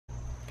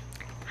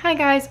Hi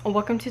guys,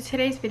 welcome to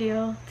today's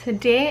video.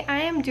 Today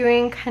I am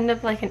doing kind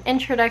of like an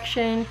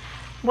introduction,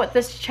 what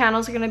this channel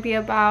is going to be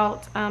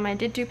about. I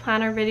did do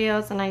planner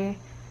videos and I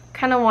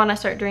kind of want to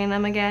start doing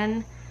them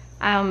again.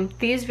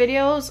 These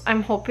videos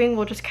I'm hoping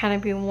will just kind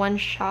of be one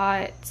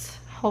shot,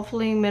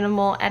 hopefully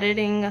minimal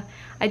editing.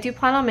 I do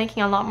plan on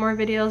making a lot more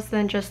videos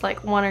than just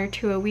like 1 or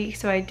 2 a week,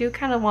 so I do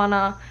kind of want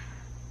to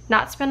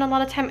not spend a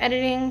lot of time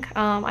editing.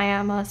 I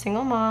am a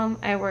single mom,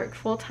 I work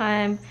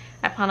full-time,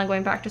 I plan on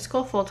going back to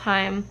school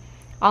full-time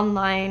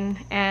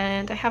online,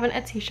 and I have an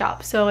Etsy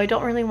shop, so I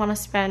don't really want to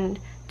spend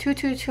too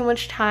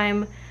much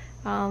time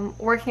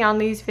working on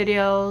these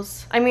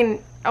videos. I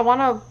mean, I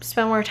want to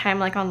spend more time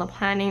like on the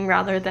planning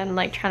rather than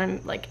like trying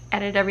to like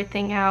edit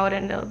everything out,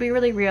 and it'll be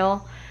really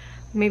real,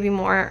 maybe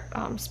more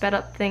sped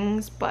up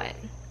things, but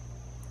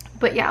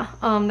yeah,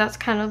 that's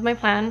kind of my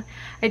plan.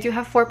 I do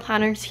have 4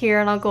 planners here,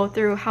 and I'll go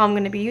through how I'm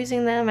going to be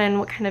using them and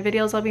what kind of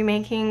videos I'll be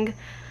making.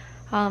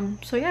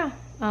 So yeah.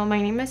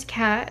 My name is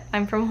Kat.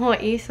 I'm from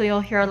Hawaii, so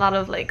you'll hear a lot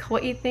of like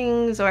Hawaii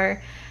things,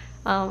 or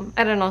I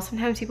don't know,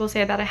 sometimes people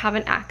say that I have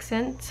an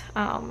accent,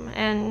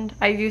 and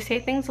I do say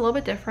things a little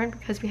bit different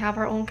because we have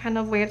our own kind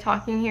of way of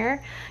talking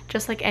here,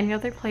 just like any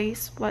other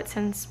place. But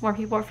since more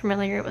people are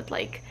familiar with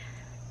like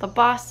the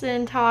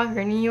Boston talk,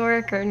 or New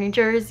York, or New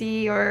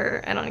Jersey,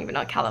 or I don't even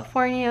know,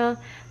 California,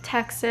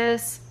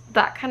 Texas,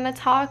 that kind of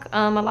talk,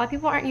 a lot of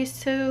people aren't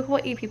used to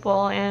Hawaii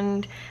people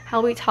and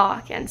how we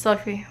talk. And so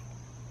if you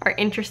are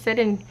interested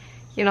in,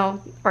 you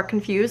know, or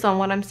confused on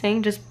what I'm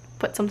saying, just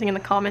put something in the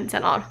comments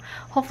and I'll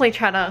hopefully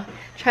try to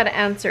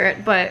answer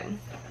it. But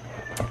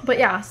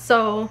yeah,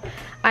 so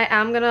I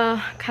am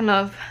gonna kind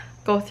of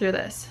go through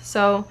this.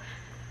 So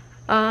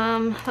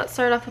let's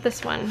start off with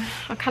this one.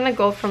 I'll kind of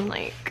go from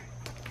like,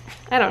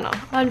 I don't know,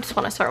 I just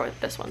want to start with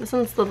this one. This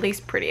one's the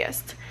least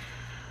prettiest.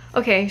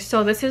 Okay,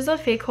 so this is a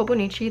fake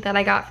hobonichi that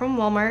I got from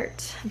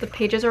Walmart. The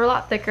pages are a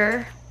lot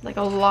thicker, like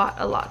a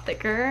lot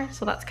thicker,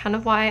 so that's kind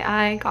of why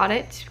I got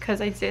it,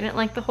 because I didn't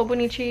like the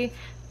hobonichi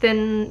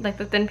thin, like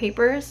the thin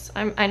papers.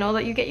 I know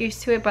that you get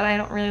used to it, but I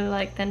don't really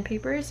like thin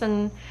papers,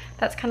 and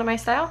that's kind of my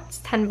style. It's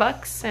 10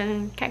 bucks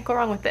and can't go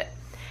wrong with it.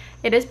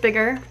 It is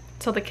bigger,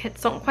 so the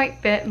kits don't quite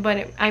fit,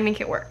 but I make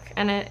it work,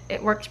 and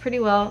it works pretty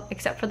well,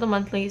 except for the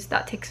monthlies.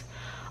 That takes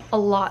a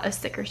lot of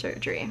sticker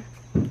surgery.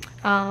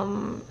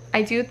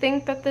 I do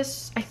think that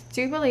I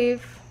do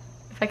believe,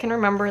 I can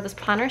remember, this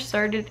planner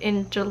started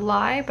in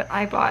July, but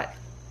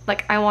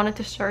I wanted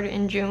to start it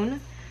in June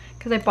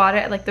because I bought it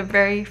at like the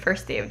very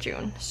first day of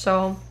June.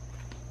 So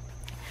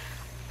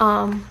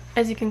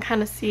as you can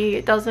kind of see,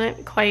 it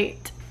doesn't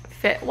quite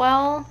fit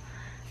well.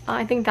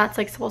 I think that's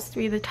like supposed to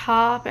be the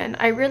top, and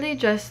I really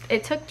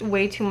it took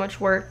way too much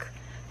work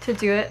to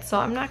do it, so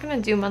I'm not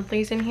gonna do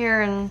monthlies in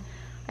here, and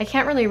I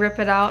can't really rip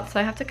it out, so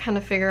I have to kind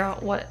of figure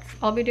out what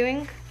I'll be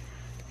doing.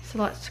 So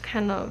let's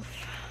kind of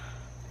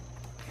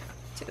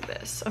do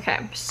this. Okay,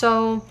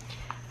 so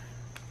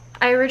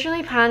I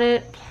originally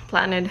planned,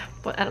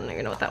 but I don't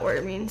even know what that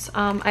word means.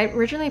 I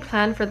originally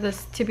planned for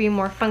this to be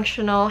more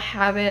functional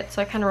habits,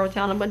 so I kind of wrote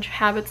down a bunch of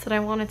habits that I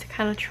wanted to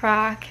kind of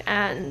track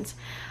and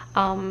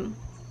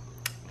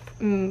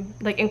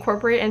like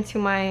incorporate into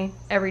my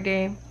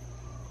everyday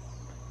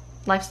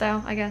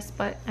lifestyle, I guess.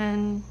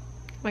 And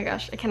oh my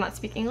gosh, I cannot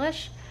speak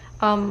English.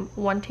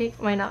 One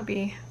take might not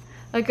be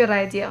a good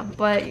idea,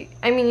 but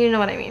I mean, you know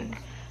what I mean.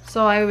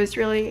 So I was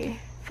really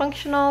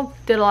functional,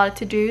 did a lot of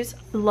to-dos.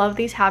 Love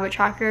these habit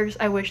trackers.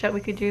 I wish that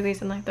we could do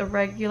these in like the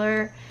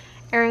regular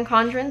Erin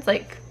Condrens,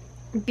 like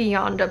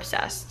beyond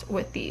obsessed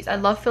with these. I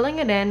love filling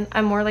it in.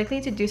 I'm more likely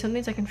to do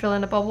something so I can fill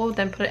in a bubble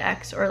than put an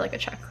X or like a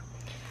check,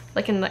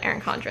 like in the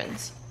Erin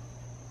Condrens.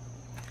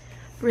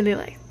 Really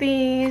like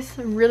these,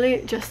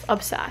 really just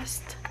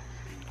obsessed.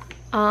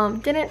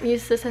 Didn't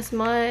use this as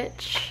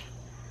much.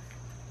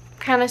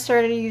 Kind of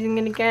started using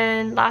it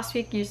again last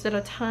week, used it a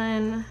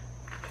ton,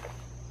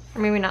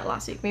 or maybe not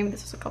last week, maybe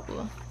this was a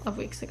couple of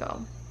weeks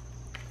ago.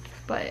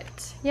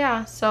 But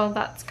yeah, so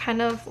that's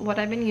kind of what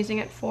I've been using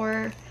it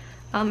for.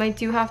 I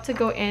do have to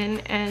go in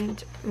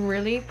and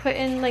really put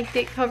in like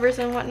date covers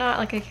and whatnot,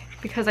 like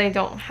because I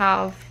don't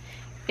have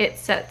it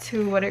set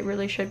to what it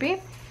really should be.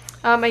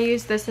 I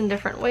use this in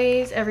different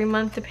ways every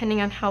month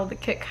depending on how the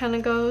kit kind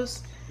of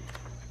goes.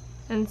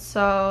 And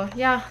so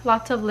yeah,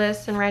 lots of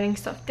lists and writing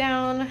stuff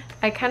down.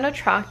 I kind of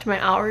tracked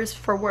my hours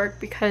for work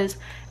because it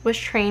was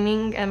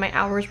training and my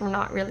hours were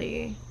not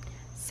really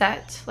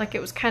set. Like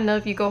it was kind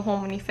of, you go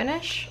home when you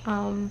finish.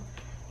 And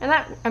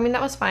that, I mean,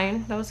 that was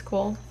fine. That was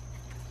cool.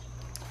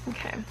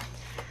 Okay.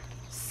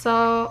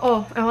 So,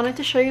 oh, I wanted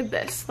to show you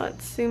this.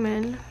 Let's zoom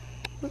in.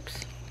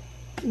 Oops.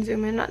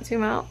 Zoom in, not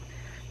zoom out.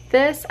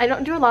 This, I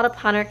don't do a lot of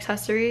planner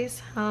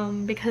accessories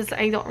because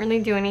I don't really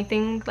do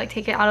anything like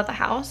take it out of the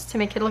house to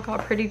make it look all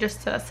pretty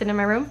just to sit in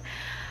my room.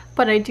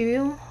 But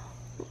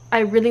I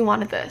really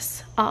wanted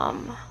this.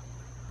 Let's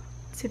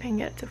see if I can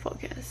get it to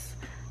focus.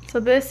 So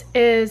this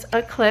is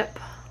a clip.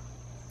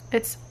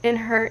 It's in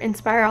her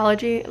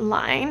Inspireology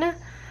line.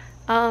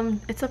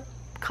 It's a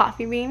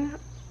coffee bean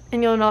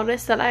and you'll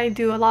notice that I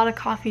do a lot of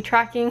coffee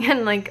tracking,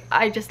 and like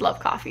I just love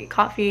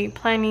coffee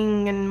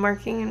planning and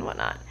marking and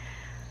whatnot.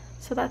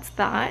 So that's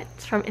that.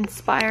 It's from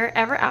Inspire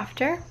Ever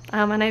After,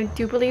 and I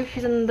do believe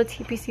she's in the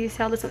TPC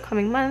sale this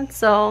upcoming month,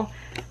 so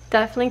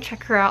definitely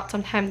check her out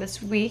sometime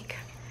this week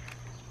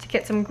to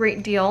get some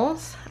great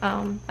deals.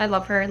 I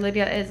love her.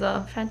 Lydia is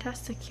a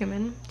fantastic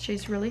human.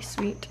 She's really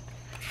sweet.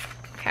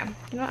 Okay,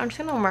 you know what? I'm just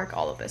gonna mark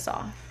all of this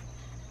off.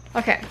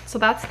 Okay, so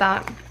that's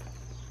that.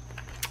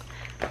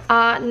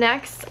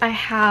 Next I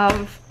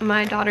have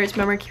my daughter's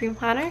memory keeping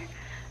planner.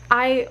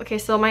 I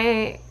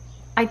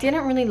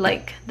didn't really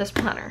like this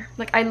planner.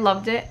 Like, I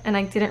loved it and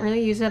I didn't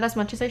really use it as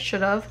much as I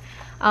should have.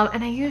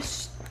 And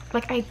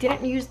I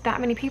didn't use that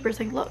many papers.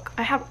 Like, look,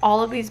 I have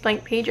all of these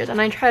blank pages and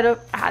I try to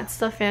add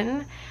stuff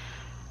in.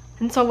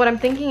 And so what I'm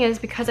thinking is,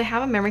 because I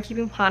have a memory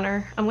keeping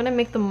planner, I'm gonna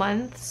make the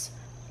months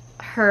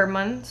her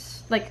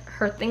months, like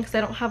her things.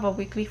 I don't have a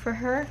weekly for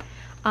her.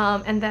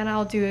 And then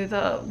I'll do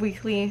the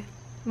weekly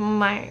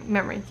my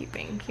memory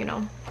keeping, you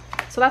know.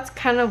 So that's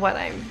kind of what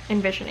I'm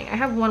envisioning. I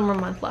have one more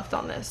month left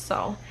on this,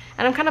 so,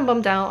 and I'm kind of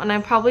bummed out, and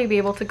I'll probably be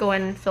able to go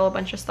in and fill a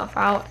bunch of stuff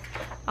out.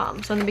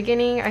 So in the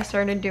beginning I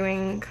started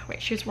doing,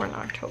 wait, she was born in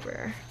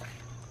October.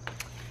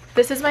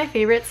 This is my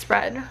favorite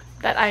spread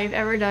that I've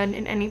ever done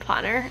in any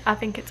planner. I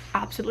think it's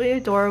absolutely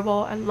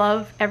adorable. I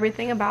love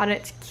everything about it.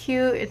 It's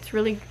cute, it's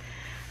really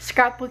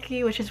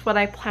scrapbooky, which is what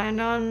I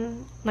planned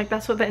on. Like,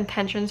 that's what the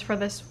intentions for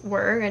this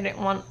were. I didn't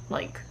want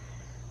like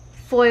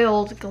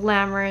foiled,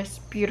 glamorous,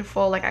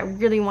 beautiful. Like, I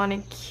really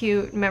wanted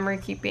cute memory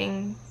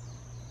keeping,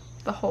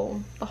 the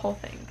whole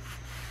thing.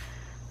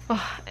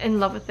 Oh, in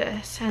love with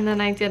this. And then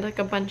I did like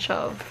a bunch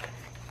of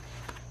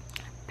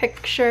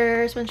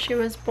pictures when she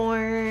was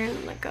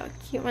born, like a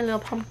cute My Little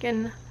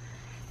Pumpkin.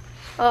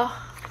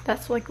 Oh,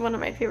 that's like one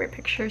of my favorite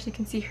pictures. You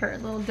can see her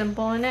little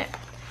dimple in it.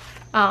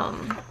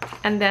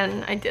 And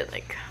then I did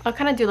like, I'll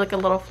kind of do like a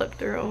little flip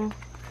through.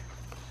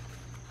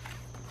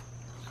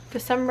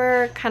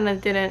 December kind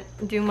of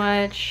didn't do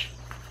much.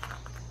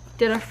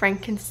 Did a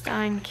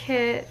Frankenstein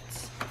kit.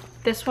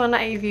 This one,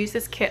 I've used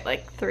this kit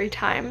like 3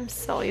 times,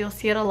 so you'll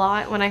see it a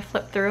lot when I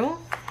flip through.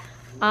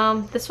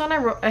 This one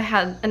I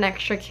had an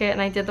extra kit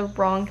and I did the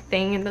wrong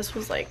thing, and this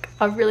was like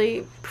a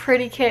really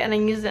pretty kit and I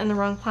used it in the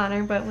wrong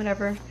planner, but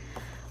whatever.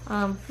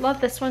 Love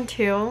this one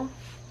too.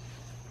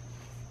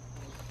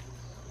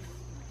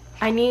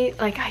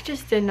 I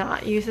just did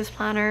not use this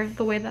planner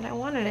the way that I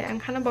wanted it. I'm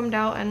kind of bummed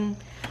out, and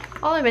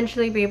I'll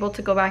eventually be able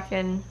to go back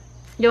in.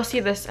 You'll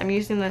see this, I'm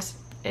using this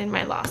in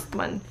my last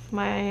month,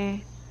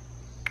 my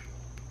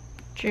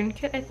June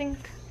kit, I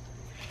think.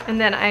 And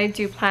then I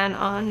do plan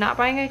on not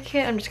buying a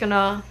kit. I'm just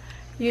gonna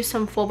use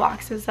some full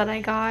boxes that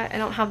I got. I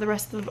don't have the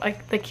rest of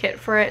like the kit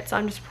for it, so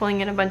I'm just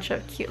pulling in a bunch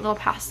of cute little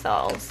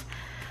pastels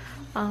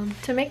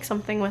to make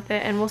something with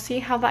it, and we'll see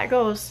how that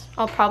goes.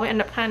 I'll probably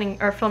end up planning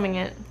or filming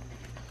it.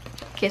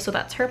 Okay, so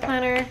that's her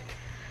planner.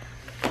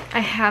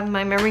 I have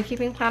my memory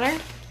keeping planner.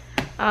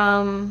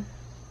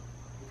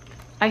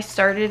 I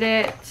started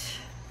it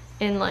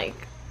in like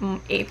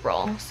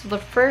April, so the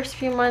first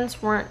few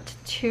months weren't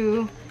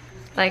too,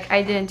 like,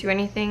 I didn't do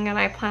anything, and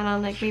I plan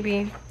on like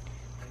maybe,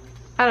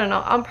 I don't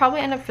know, I'll probably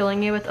end up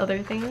filling it with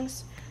other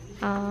things.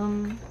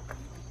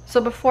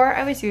 So before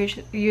I was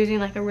using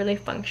like a really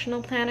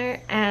functional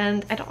planner,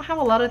 and I don't have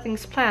a lot of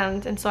things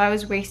planned, and so I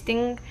was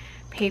wasting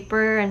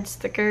paper and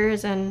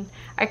stickers, and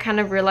I kind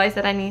of realized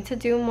that I need to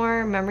do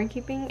more memory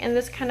keeping in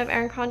this kind of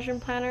Erin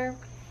Condren planner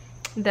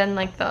than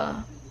like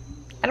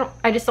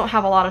I just don't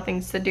have a lot of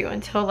things to do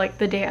until like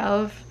the day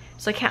of,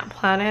 so I can't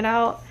plan it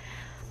out.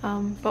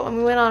 But when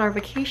we went on our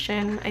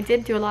vacation, I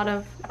did do a lot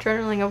of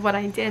journaling of what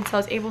I did, so I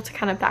was able to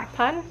kind of back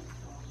plan.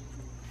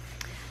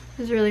 It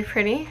was really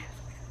pretty.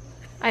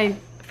 I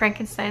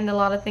Frankensteined a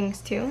lot of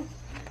things too.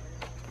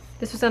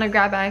 This was in a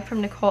grab bag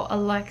from Nicole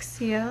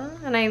Alexia,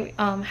 and I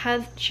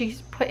she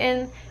put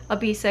in a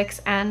B6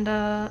 and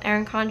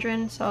Erin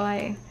Condren, so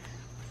I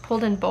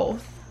pulled in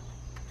both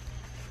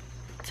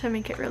to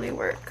make it really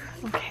work.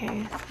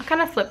 Okay, I'll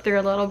kind of flip through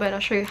a little bit. I'll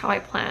show you how I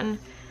plan.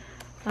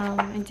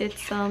 I did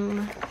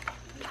some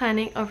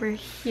planning over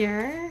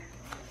here.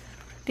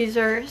 These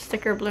are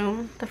Sticker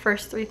Bloom, the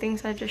first 3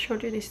 things I just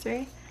showed you, these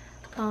 3.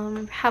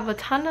 Have a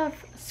ton of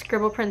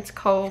Scribble Prints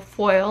Co.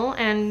 foil,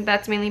 and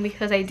that's mainly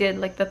because I did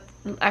like the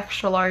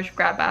extra large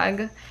grab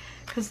bag,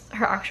 because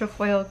her actual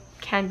foil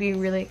can be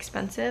really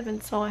expensive,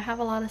 and so I have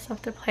a lot of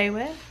stuff to play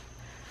with.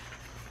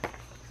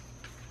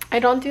 I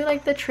don't do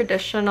like the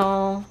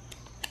traditional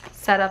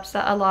setups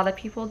that a lot of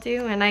people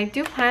do, and I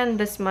do plan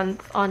this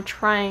month on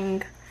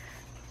trying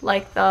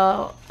like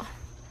the,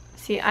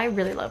 see, I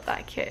really love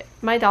that kit.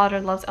 My daughter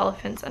loves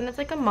elephants, and it's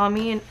like a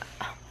mommy, and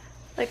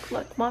like,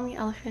 look, mommy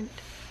elephant.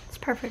 It's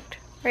perfect,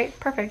 right?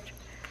 Perfect.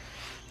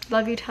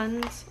 Love you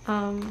tons.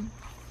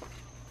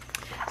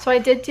 So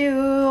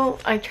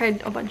I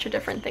tried a bunch of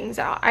different things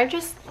out. I've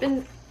just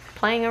been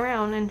playing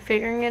around and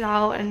figuring it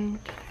out, and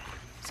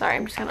sorry,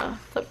 I'm just gonna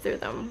flip through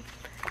them.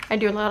 I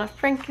do a lot of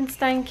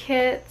Frankenstein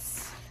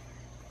kits.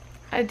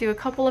 I do a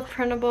couple of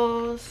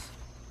printables.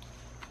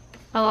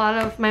 A lot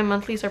of my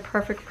monthlies are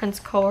Perfect Prints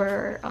Co.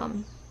 or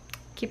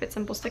Keep It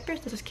Simple stickers.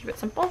 This is Keep It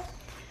Simple.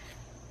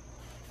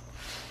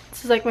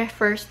 This is like my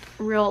first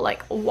real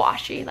like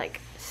washi,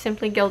 like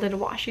Simply Gilded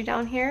washi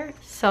down here.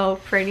 So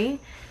pretty.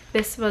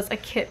 This was a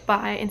kit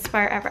by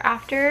Inspire Ever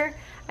After.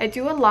 I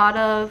do a lot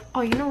of,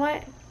 oh, you know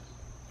what?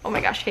 Oh my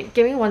gosh, okay,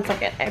 give me 1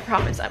 second. I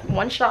promise.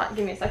 One shot,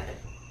 give me a second.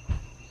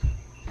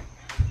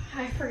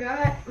 I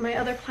forgot my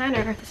other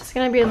planner. This is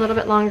gonna be a little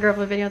bit longer of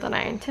a video than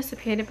I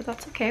anticipated, but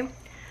that's okay.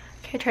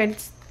 Okay, I tried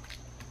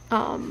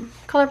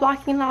color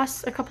blocking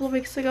a couple of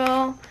weeks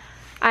ago,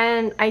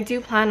 and I do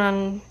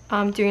plan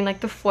on doing like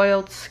the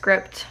foiled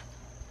script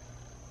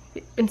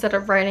instead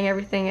of writing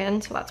everything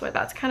in, so that's why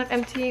that's kind of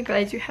empty, but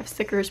I do have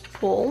stickers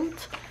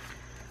pulled.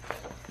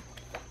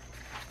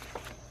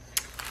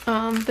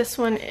 This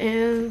one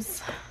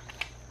is,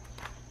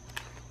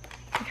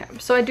 okay,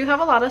 so I do have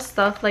a lot of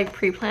stuff like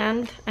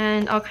pre-planned,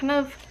 and I'll kind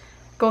of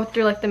go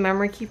through like the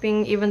memory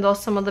keeping. Even though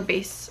some of the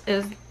base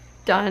is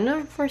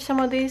done for some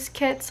of these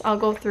kits, I'll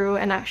go through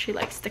and actually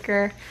like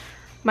sticker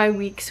my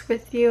weeks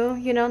with you,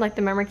 you know, like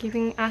the memory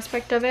keeping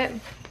aspect of it.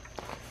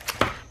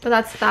 But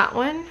that's that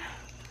one.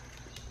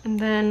 And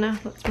then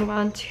let's move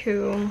on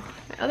to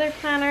my other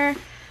planner.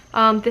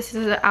 This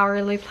is an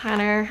hourly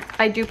planner.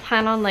 I do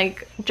plan on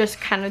like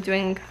just kind of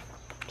doing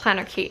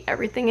planner Kate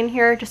everything in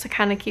here just to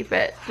kind of keep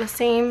it the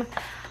same.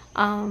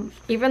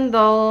 Even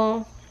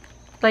though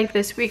like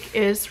this week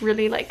is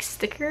really like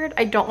stickered,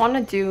 I don't want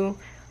to do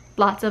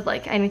lots of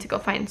like I need to go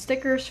find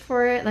stickers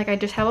for it. Like I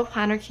just have a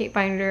planner Kate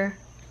binder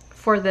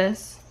for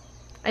this.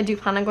 I do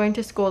plan on going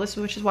to school,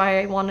 which is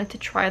why I wanted to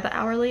try the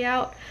hourly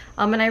out,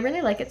 and I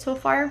really like it so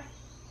far.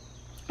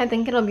 I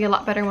think it'll be a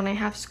lot better when I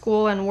have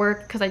school and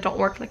work, because I don't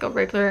work like a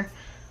regular,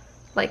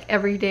 like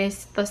every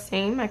day's the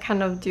same. I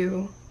kind of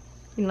do,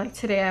 you know, like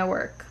today I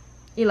work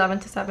 11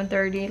 to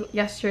 7:30.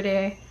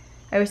 Yesterday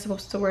I was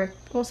supposed to work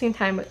the same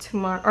time, but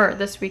tomorrow or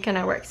this weekend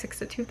I work 6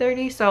 to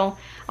 2:30. So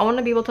I want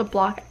to be able to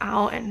block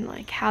out and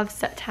like have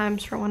set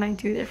times for when I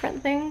do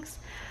different things.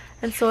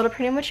 And so it'll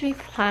pretty much be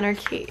planner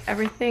Kate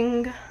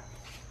everything.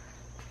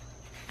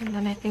 And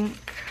then I think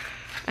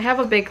I have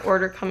a big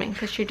order coming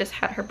because she just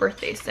had her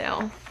birthday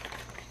sale.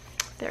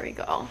 There we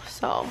go.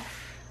 So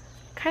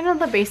kind of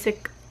the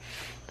basic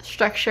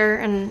structure,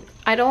 and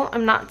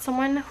I'm not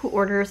someone who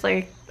orders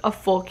like a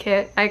full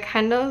kit. I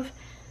kind of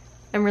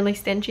am really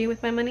stingy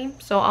with my money,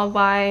 so I'll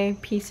buy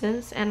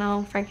pieces and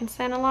I'll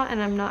Frankenstein a lot, and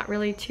I'm not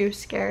really too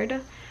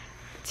scared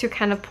to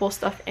kind of pull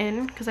stuff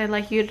in because I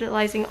like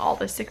utilizing all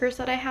the stickers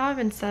that I have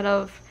instead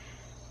of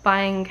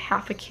buying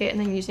half a kit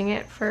and then using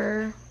it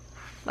for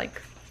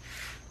like,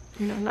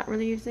 you know, not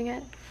really using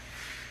it.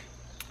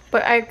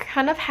 But I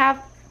kind of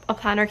have a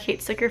planner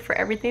Kate sticker for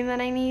everything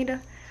that I need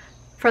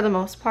for the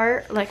most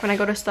part. Like when I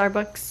go to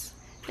Starbucks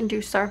and do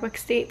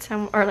Starbucks dates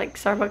or like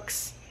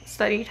Starbucks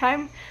study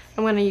time,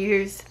 I'm going to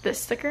use this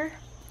sticker,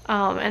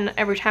 and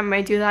every time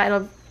I do that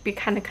it'll be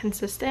kind of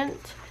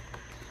consistent.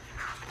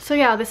 So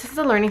yeah, this is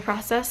the learning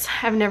process.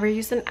 I've never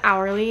used an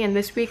hourly, and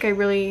this week I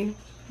really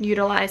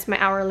utilized my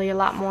hourly a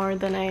lot more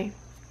than I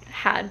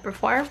had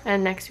before,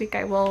 and next week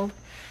I will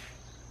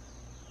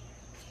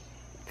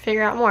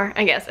figure out more,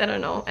 I guess. I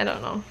don't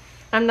know.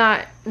 I'm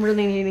not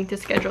really needing to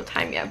schedule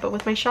time yet, but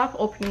with my shop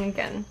opening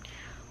again,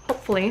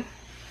 hopefully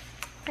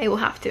I will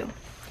have to.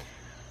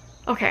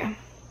 Okay,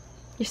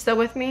 you still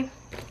with me?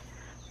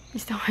 You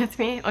still with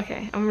me?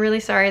 Okay, I'm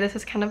really sorry. This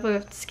is kind of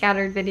a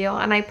scattered video,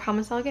 and I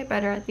promise I'll get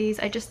better at these.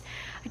 I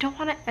don't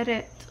want to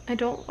edit. I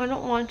don't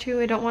want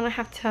to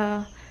have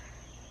to.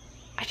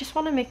 I just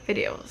want to make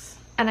videos,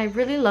 and I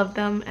really love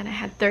them, and I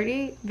had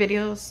 30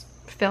 videos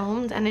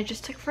filmed, and it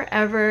just took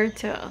forever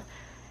to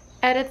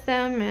edit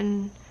them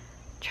and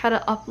try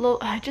to upload.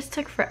 It just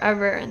took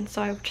forever, and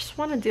so I just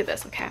want to do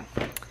this. Okay,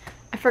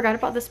 I forgot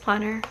about this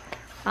planner.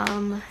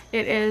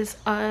 It is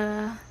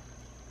a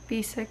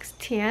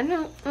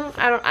B6TN.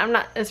 I'm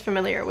not as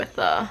familiar with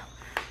the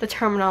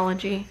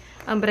terminology,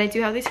 but I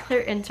do have these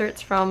clear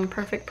inserts from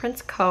Perfect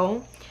Prints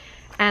Co.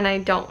 And I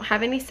don't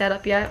have any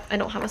setup yet. I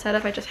don't have a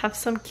setup. I just have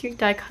some cute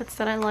die cuts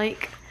that I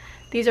like.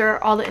 These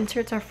are all the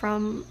inserts are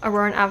from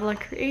Aurora and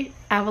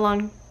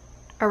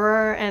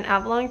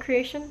Avalon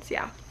Creations.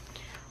 Yeah.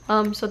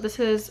 So this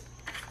is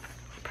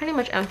pretty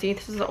much empty.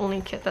 This is the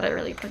only kit that I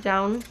really put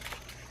down.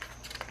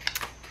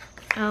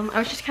 I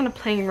was just kind of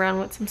playing around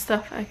with some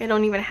stuff. Like I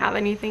don't even have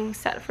anything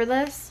set for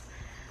this.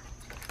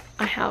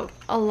 I have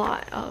a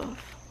lot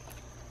of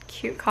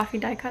cute coffee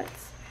die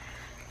cuts.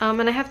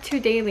 And I have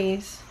 2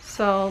 dailies.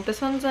 So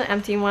this one's an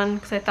empty one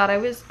because I thought I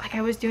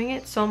was doing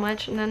it so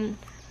much, and then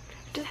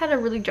I just had a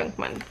really junk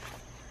month.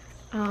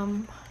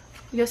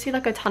 You'll see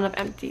like a ton of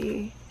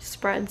empty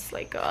spreads.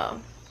 Like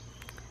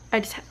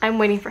I'm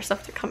waiting for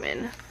stuff to come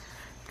in.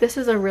 This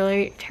is a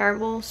really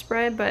terrible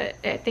spread, but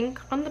I think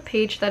on the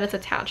page that it's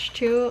attached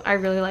to, I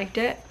really liked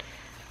it.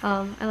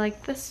 I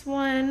like this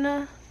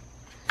one.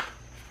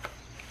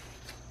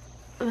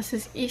 This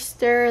is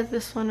Easter.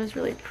 This one is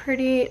really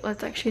pretty.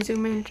 Let's actually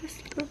zoom in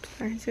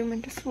zoom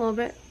in just a little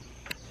bit.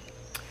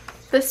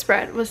 This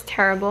spread was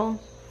terrible.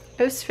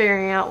 I was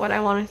figuring out what I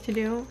wanted to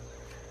do.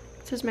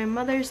 This is my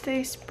Mother's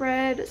Day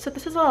spread. So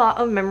this is a lot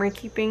of memory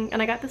keeping, and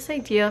I got this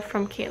idea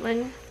from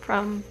Caitlin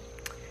from,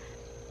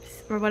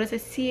 or what is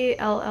it,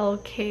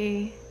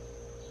 CLLK09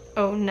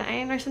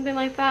 or something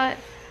like that.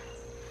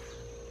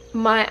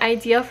 My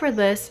idea for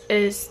this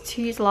is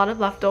to use a lot of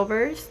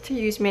leftovers, to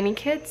use mini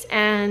kits,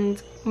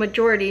 and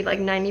majority, like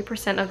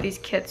 90% of these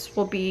kits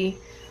will be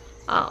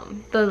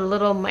the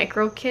little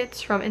micro kits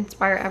from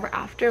Inspire Ever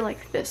After,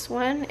 like this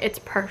one. It's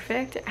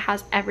perfect. It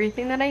has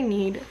everything that I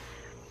need.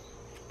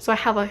 So I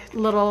have a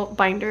little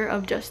binder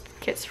of just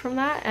kits from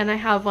that, and I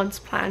have ones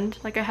planned.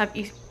 Like I have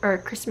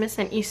Christmas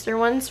and Easter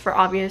ones for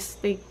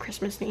obviously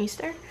Christmas and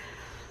Easter.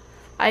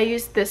 I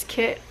used this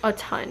kit a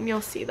ton.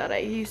 You'll see that I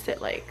used it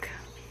like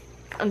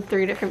on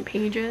 3 different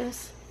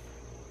pages.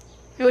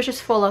 It was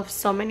just full of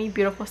so many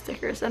beautiful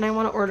stickers, and I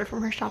want to order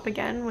from her shop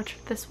again, which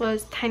this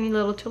was Tiny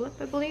Little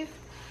Tulip, I believe.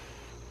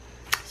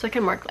 So I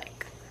can mark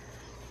like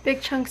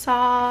big chunks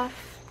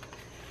off.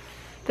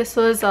 This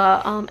was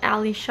a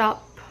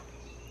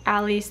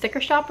Ali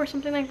sticker shop or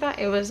something like that.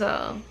 It was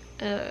a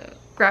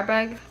grab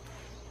bag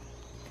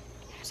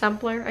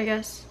sampler, I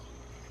guess.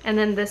 And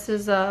then this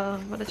is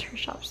what is her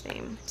shop's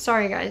name?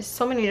 Sorry guys,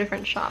 so many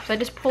different shops. I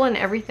just pull in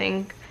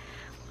everything.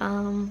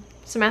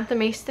 Samantha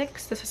May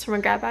sticks. This is from a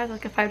grab bag,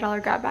 like a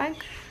 $5 grab bag.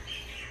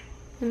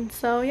 And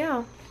so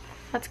yeah,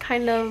 that's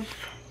kind of,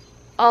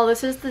 oh,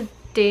 this is the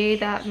day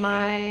that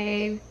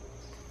my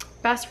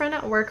best friend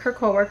at work,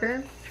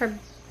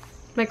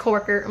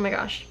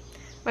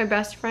 my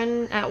best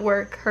friend at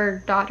work,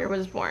 her daughter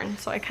was born.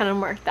 So I kind of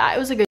marked that. It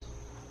was a good,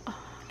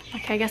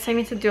 okay, I guess I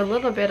need to do a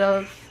little bit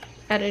of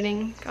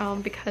editing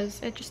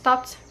because it just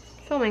stopped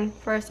filming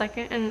for a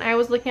second, and I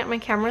was looking at my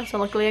camera, so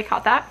luckily I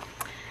caught that.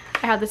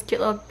 I have this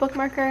cute little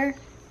bookmarker.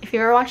 If you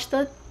ever watched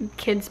the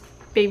kids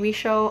baby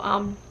show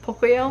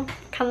Pocoyo,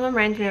 kind of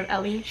reminds me of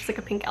Ellie. She's like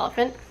a pink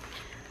elephant.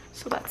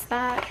 So that's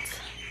that.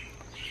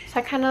 So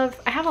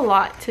I have a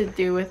lot to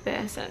do with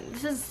this, and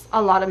this is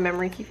a lot of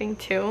memory keeping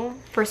too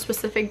for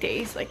specific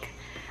days. Like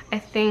I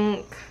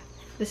think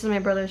this is my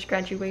brother's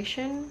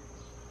graduation.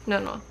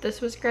 No, this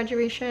was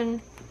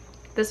graduation.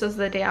 This was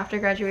the day after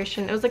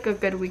graduation. It was like a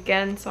good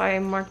weekend, so I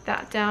marked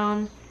that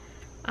down.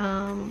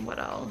 What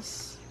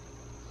else?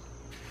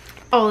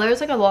 Oh, there's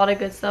like a lot of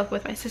good stuff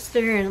with my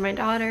sister and my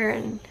daughter,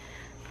 and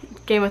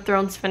Game of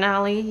Thrones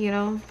finale, you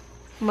know,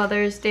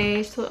 Mother's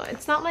Day. So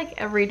it's not like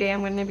every day I'm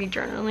going to be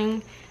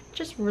journaling,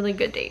 just really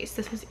good days.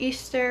 This was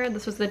Easter.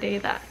 This was the day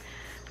that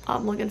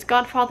Logan's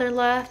godfather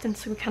left, and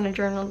so we kind of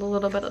journaled a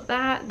little bit of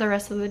that. The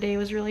rest of the day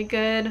was really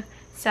good.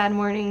 Sad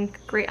morning,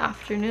 great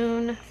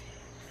afternoon.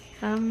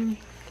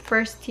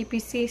 First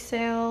TPC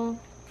sale,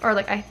 or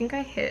like I think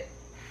I hit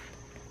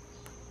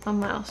a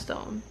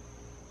milestone.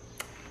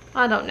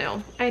 I don't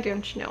know. I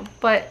don't know.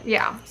 But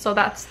yeah, so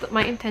that's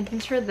my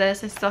intentions for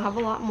this. I still have a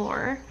lot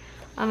more.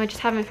 I just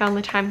haven't found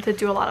the time to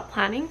do a lot of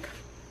planning.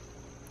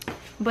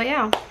 But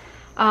yeah,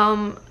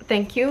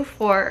 thank you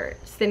for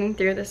sitting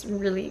through this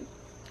really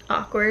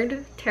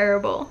awkward,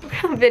 terrible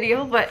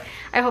video. But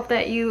I hope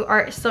that you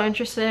are still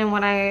interested in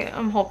what I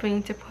am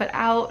hoping to put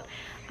out.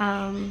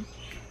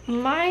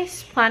 My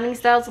planning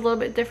style is a little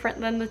bit different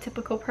than the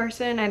typical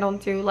person. I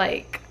don't do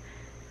like,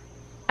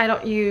 I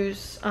don't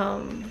use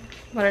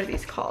what are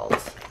these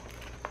called,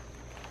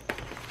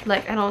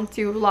 like I don't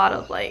do a lot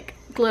of like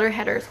glitter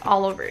headers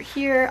all over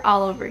here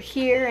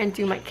and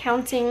do my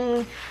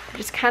counting. I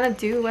just kind of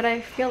do what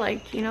I feel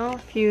like, you know.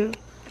 If you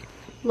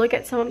look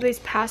at some of these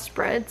past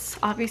spreads,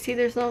 obviously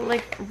there's no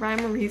like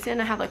rhyme or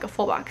reason. I have like a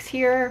full box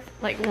here,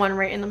 like one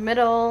right in the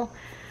middle,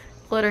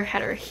 glitter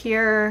header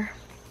here,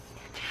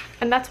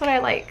 and that's what I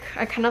like.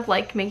 I kind of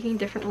like making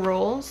different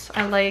rules.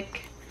 I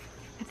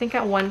think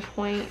at one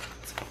point,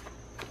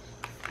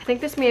 I think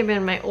this may have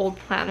been my old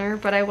planner,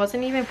 but I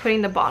wasn't even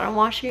putting the bottom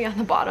washi on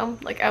the bottom.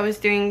 Like I was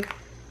doing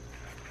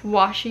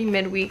washi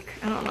midweek.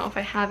 I don't know if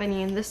I have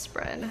any in this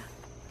spread.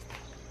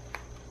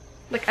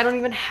 Like I don't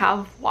even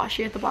have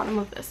washi at the bottom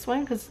of this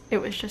one because it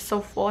was just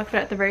so full. I put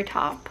it at the very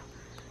top.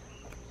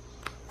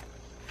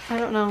 I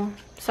don't know.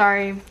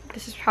 Sorry,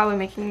 this is probably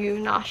making you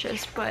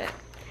nauseous, but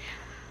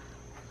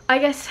I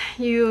guess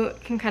you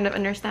can kind of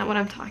understand what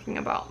I'm talking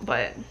about.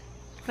 But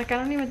like I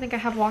don't even think I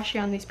have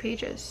washi on these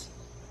pages.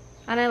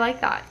 And I like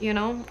that, you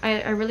know,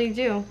 I really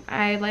do.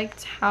 I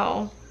liked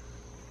how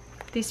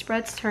these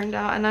spreads turned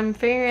out, and I'm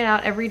figuring it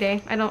out every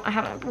day. I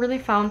haven't really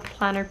found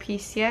planner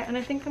piece yet, and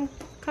I think I'm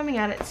coming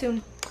at it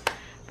soon.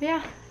 But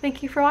yeah,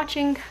 thank you for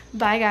watching.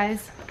 Bye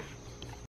guys.